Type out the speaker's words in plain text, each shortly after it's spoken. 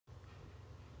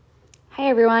Hi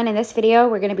everyone, in this video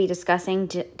we're going to be discussing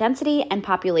density and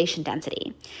population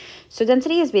density. So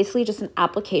density is basically just an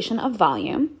application of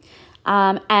volume,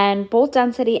 and both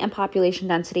density and population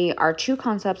density are two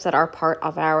concepts that are part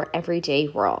of our everyday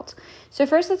world. So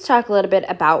first let's talk a little bit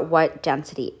about what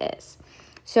density is.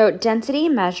 So density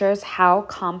measures how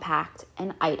compact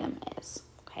an item is.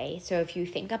 Okay, so if you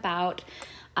think about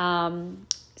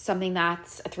something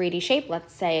that's a 3D shape,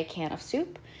 let's say a can of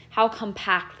soup, how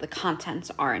compact the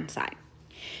contents are inside.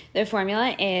 The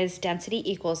formula is density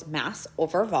equals mass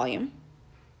over volume.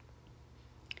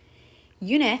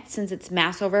 Units, since it's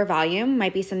mass over volume,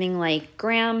 might be something like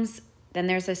grams, then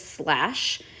there's a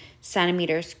slash,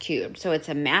 centimeters cubed. So it's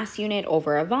a mass unit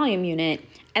over a volume unit.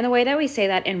 And the way that we say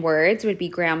that in words would be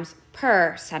grams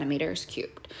per centimeters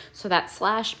cubed. So that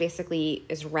slash basically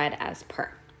is read as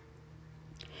per.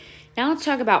 Now let's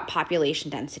talk about population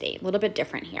density, a little bit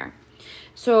different here.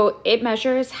 So it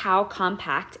measures how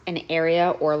compact an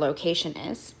area or location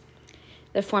is.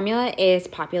 The formula is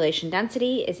population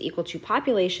density is equal to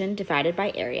population divided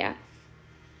by area.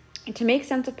 And to make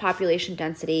sense of population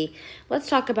density, let's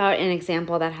talk about an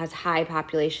example that has high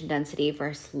population density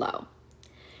versus low.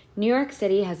 New York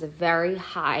City has a very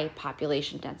high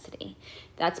population density.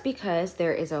 That's because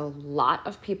there is a lot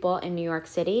of people in New York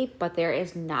City, but there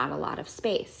is not a lot of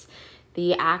space.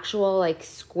 The actual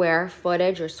square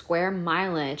footage or square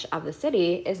mileage of the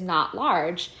city is not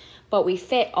large, but we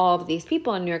fit all of these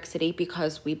people in New York City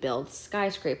because we build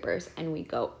skyscrapers and we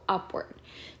go upward.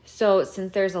 So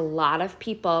since there's a lot of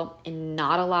people and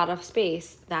not a lot of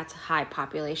space, that's high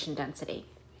population density.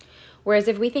 Whereas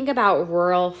if we think about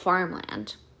rural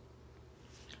farmland,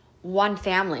 one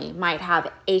family might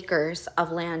have acres of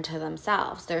land to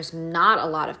themselves. There's not a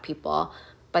lot of people,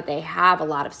 but they have a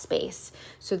lot of space.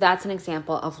 So that's an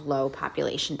example of low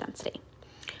population density.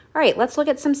 All right, let's look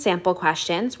at some sample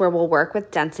questions where we'll work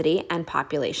with density and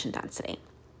population density.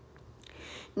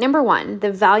 Number 1,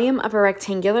 the volume of a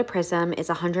rectangular prism is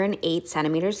 108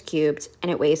 centimeters cubed and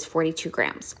it weighs 42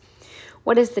 grams.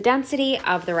 What is the density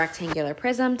of the rectangular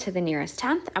prism to the nearest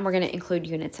tenth? And we're going to include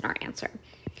units in our answer.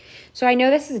 So I know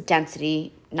this is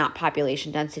density, not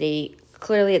population density.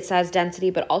 Clearly it says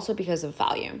density, but also because of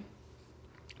volume.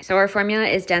 So our formula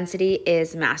is density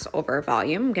is mass over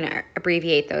volume. I'm going to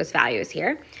abbreviate those values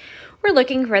here. We're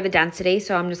looking for the density,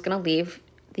 so I'm just going to leave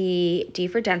the D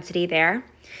for density there.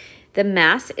 The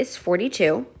mass is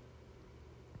 42,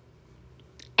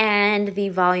 and the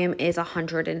volume is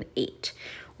 108.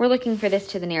 We're looking for this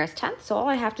to the nearest tenth, so all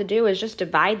I have to do is just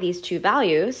divide these two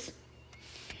values,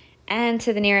 and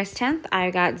to the nearest tenth, I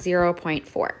got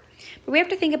 0.4. But we have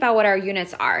to think about what our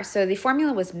units are. So the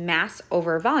formula was mass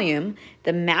over volume.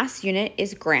 The mass unit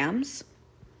is grams.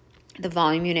 The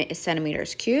volume unit is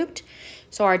centimeters cubed.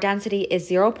 So our density is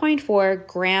 0.4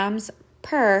 grams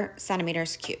per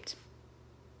centimeters cubed.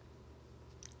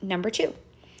 Number 2,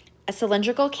 a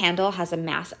cylindrical candle has a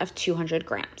mass of 200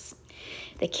 grams.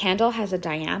 The candle has a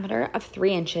diameter of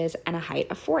 3 inches and a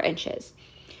height of 4 inches.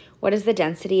 What is the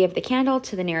density of the candle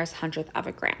to the nearest hundredth of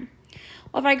a gram?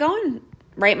 Well, if I go and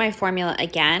write my formula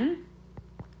again,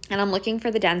 and I'm looking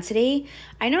for the density,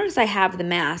 I notice I have the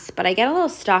mass, but I get a little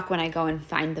stuck when I go and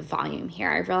find the volume here.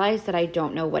 I realize that I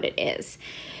don't know what it is.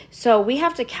 So we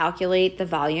have to calculate the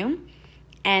volume,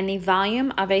 and the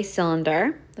volume of a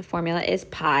cylinder, the formula is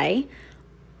pi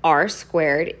r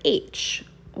squared h.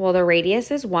 Well, the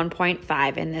radius is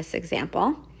 1.5 in this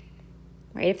example,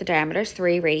 right? If the diameter is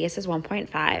 3, radius is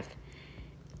 1.5,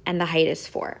 and the height is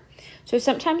 4. So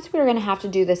sometimes we're going to have to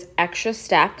do this extra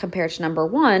step compared to number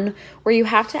 1, where you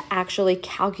have to actually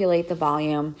calculate the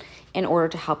volume in order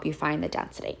to help you find the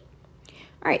density.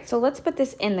 All right, so let's put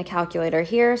this in the calculator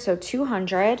here. So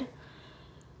 200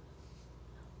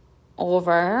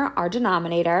 over our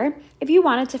denominator. If you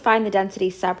wanted to find the density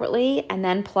separately and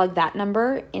then plug that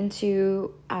number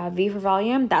into V for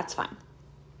volume, that's fine.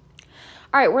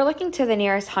 All right, we're looking to the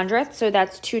nearest hundredth, so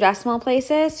that's 2 decimal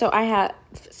places. So I have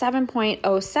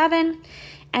 7.07,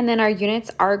 and then our units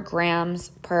are grams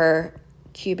per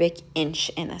cubic inch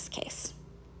in this case.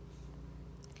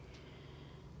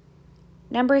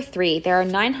 Number 3, there are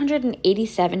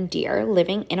 987 deer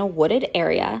living in a wooded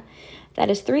area that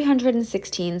is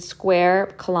 316 square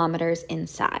kilometers in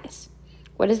size.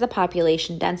 What is the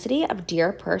population density of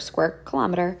deer per square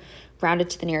kilometer rounded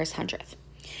to the nearest hundredth?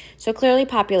 So clearly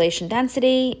population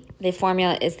density, the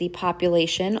formula is the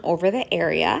population over the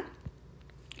area.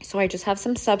 So I just have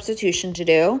some substitution to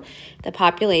do. The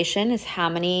population is how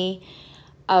many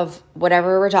of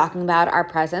whatever we're talking about are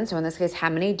present. So in this case, how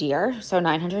many deer? So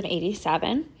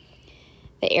 987.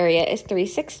 The area is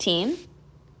 316.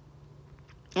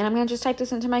 And I'm going to just type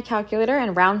this into my calculator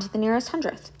and round to the nearest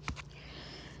hundredth.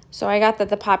 So I got that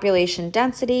the population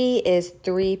density is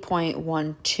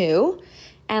 3.12.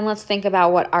 And let's think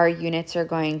about what our units are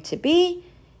going to be.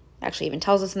 It actually even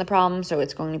tells us in the problem. So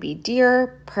it's going to be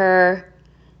deer per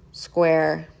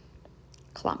square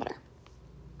kilometer.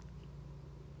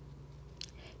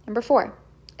 Number 4,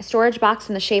 a storage box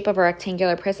in the shape of a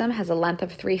rectangular prism has a length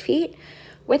of 3 feet,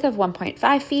 width of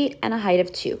 1.5 feet, and a height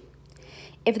of 2.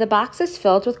 If the box is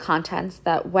filled with contents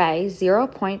that weigh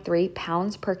 0.3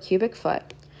 pounds per cubic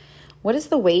foot, what is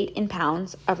the weight in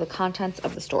pounds of the contents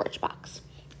of the storage box?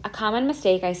 A common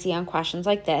mistake I see on questions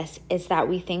like this is that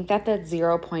we think that the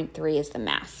 0.3 is the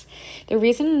mass. The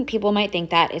reason people might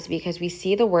think that is because we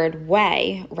see the word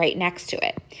weigh right next to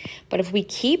it. But if we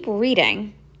keep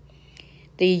reading,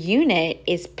 the unit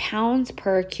is pounds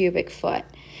per cubic foot.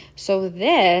 So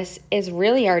this is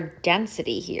really our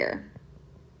density here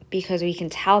because we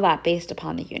can tell that based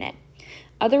upon the unit.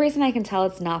 Other reason I can tell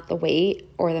it's not the weight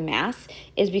or the mass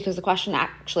is because the question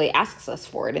actually asks us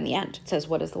for it in the end. It says,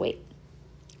 what is the weight?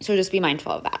 So just be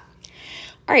mindful of that.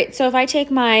 All right, so if I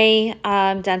take my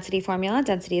density formula,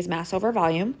 density is mass over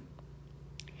volume.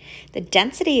 The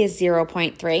density is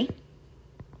 0.3.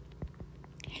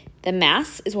 The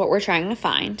mass is what we're trying to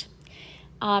find.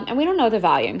 And we don't know the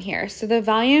volume here. So the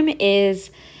volume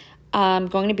is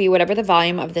going to be whatever the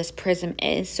volume of this prism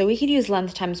is. So we could use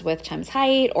length times width times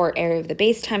height, or area of the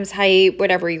base times height,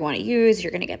 whatever you want to use.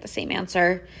 You're going to get the same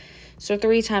answer. So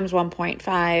 3 times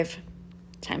 1.5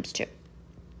 times 2.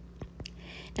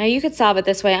 Now you could solve it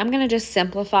this way. I'm going to just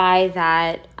simplify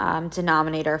that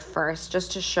denominator first,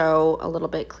 just to show a little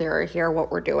bit clearer here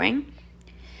what we're doing.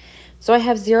 So I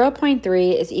have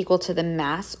 0.3 is equal to the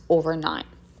mass over 9.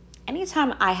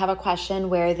 Anytime I have a question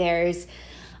where there's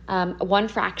one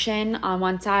fraction on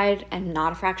one side and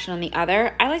not a fraction on the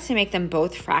other, I like to make them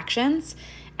both fractions,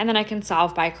 and then I can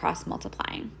solve by cross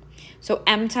multiplying. So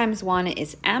m times 1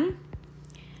 is m,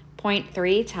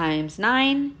 0.3 times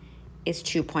 9 is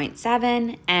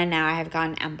 2.7, and now I have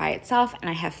gotten m by itself, and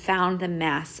I have found the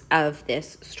mass of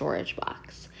this storage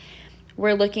box.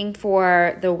 We're looking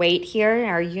for the weight here.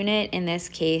 Our unit in this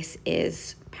case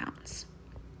is pounds.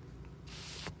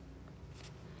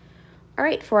 All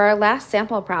right, for our last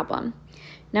sample problem.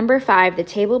 Number 5, the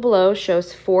table below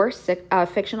shows 4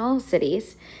 fictional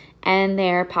cities and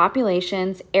their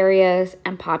populations, areas,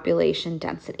 and population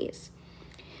densities.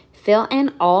 Fill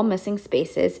in all missing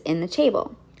spaces in the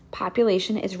table.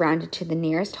 Population is rounded to the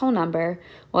nearest whole number,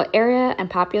 while area and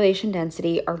population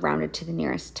density are rounded to the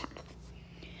nearest tenth.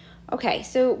 Okay,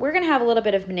 so we're going to have a little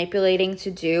bit of manipulating to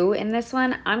do in this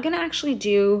one. I'm going to actually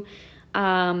do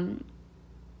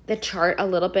the chart a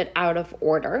little bit out of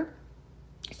order.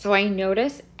 So I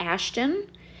notice Ashton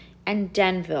and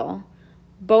Denville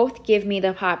both give me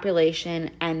the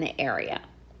population and the area.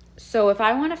 So if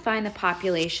I want to find the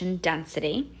population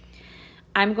density,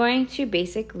 I'm going to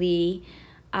basically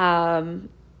divide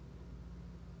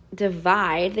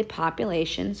the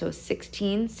population, so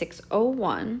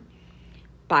 16,601,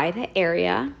 by the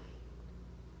area,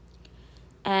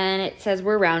 and it says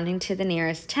we're rounding to the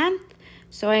nearest tenth,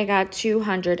 so I got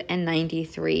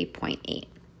 293.8.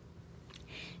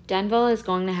 Denville is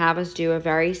going to have us do a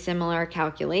very similar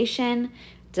calculation,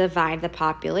 divide the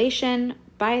population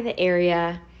by the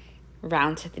area,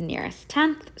 round to the nearest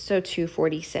tenth, so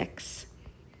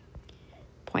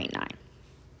 246.9.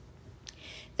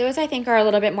 Those I think are a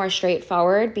little bit more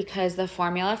straightforward because the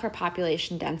formula for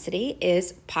population density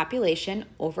is population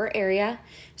over area.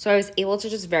 So I was able to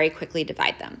just very quickly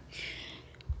divide them.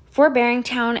 For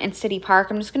Barringtown and City Park,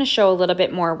 I'm just going to show a little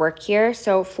bit more work here.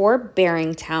 So for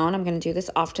Barringtown, I'm going to do this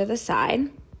off to the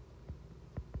side.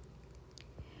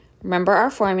 Remember, our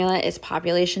formula is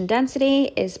population density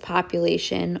is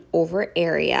population over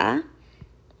area.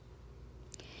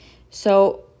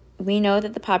 So we know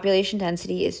that the population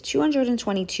density is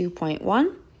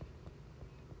 222.1.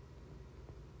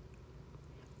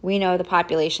 We know the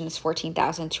population is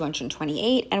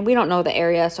 14,228, and we don't know the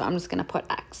area, so I'm just going to put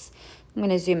X. I'm going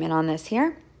to zoom in on this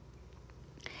here.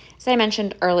 As I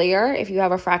mentioned earlier, if you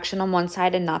have a fraction on one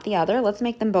side and not the other, let's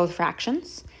make them both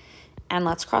fractions, and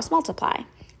let's cross multiply.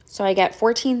 So I get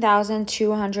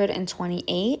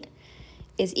 14,228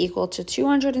 is equal to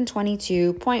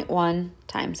 222.1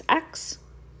 times X.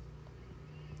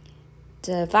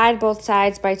 Divide both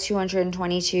sides by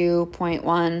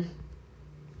 222.1,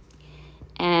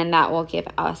 and that will give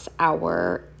us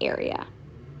our area.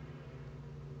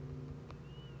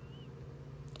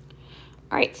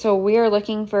 All right, so we are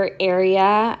looking for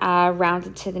area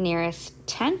rounded to the nearest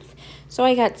tenth. So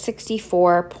I got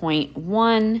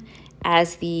 64.1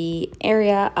 as the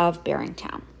area of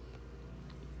Barringtown.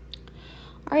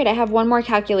 All right, I have one more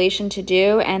calculation to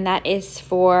do, and that is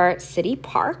for City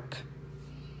Park.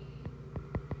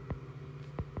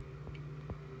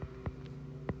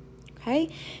 Okay,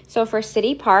 so for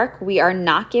City Park, we are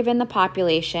not given the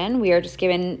population. We are just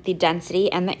given the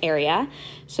density and the area.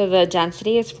 So the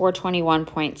density is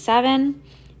 421.7.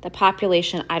 The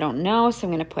population, I don't know, so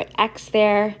I'm going to put X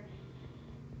there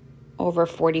over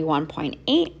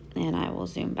 41.8, and I will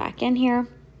zoom back in here.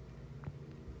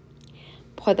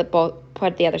 Put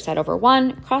the other side over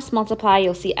 1, cross multiply.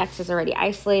 You'll see X is already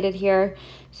isolated here.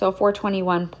 So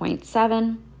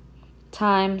 421.7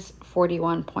 times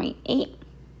 41.8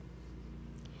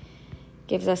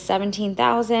 gives us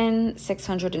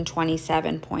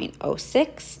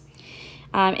 17,627.06.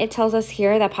 It tells us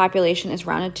here that population is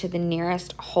rounded to the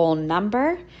nearest whole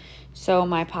number. So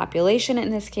my population in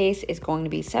this case is going to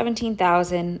be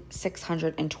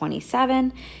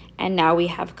 17,627. And now we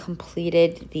have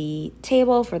completed the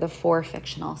table for the 4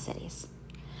 fictional cities.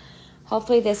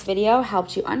 Hopefully this video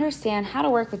helped you understand how to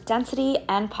work with density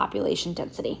and population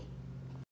density.